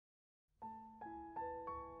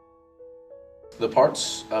The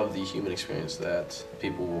parts of the human experience that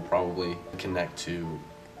people will probably connect to,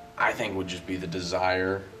 I think, would just be the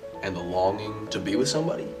desire and the longing to be with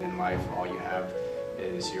somebody. In life, all you have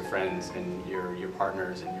is your friends and your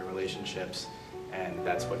partners and your relationships, and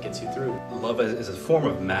that's what gets you through. Love is a form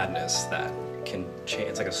of madness that can change.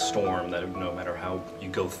 It's like a storm that no matter how you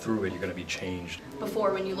go through it, you're going to be changed.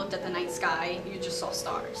 Before, when you looked at the night sky, you just saw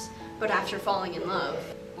stars. But after falling in love,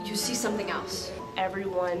 you see something else.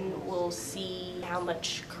 Everyone will see how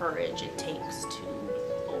much courage it takes to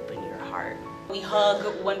open your heart. We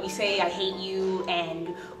hug when we say I hate you,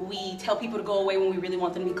 and we tell people to go away when we really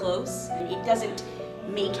want them to be close. It doesn't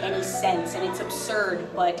make any sense, and it's absurd,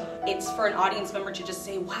 but it's for an audience member to just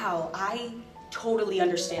say, wow, I totally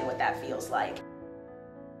understand what that feels like.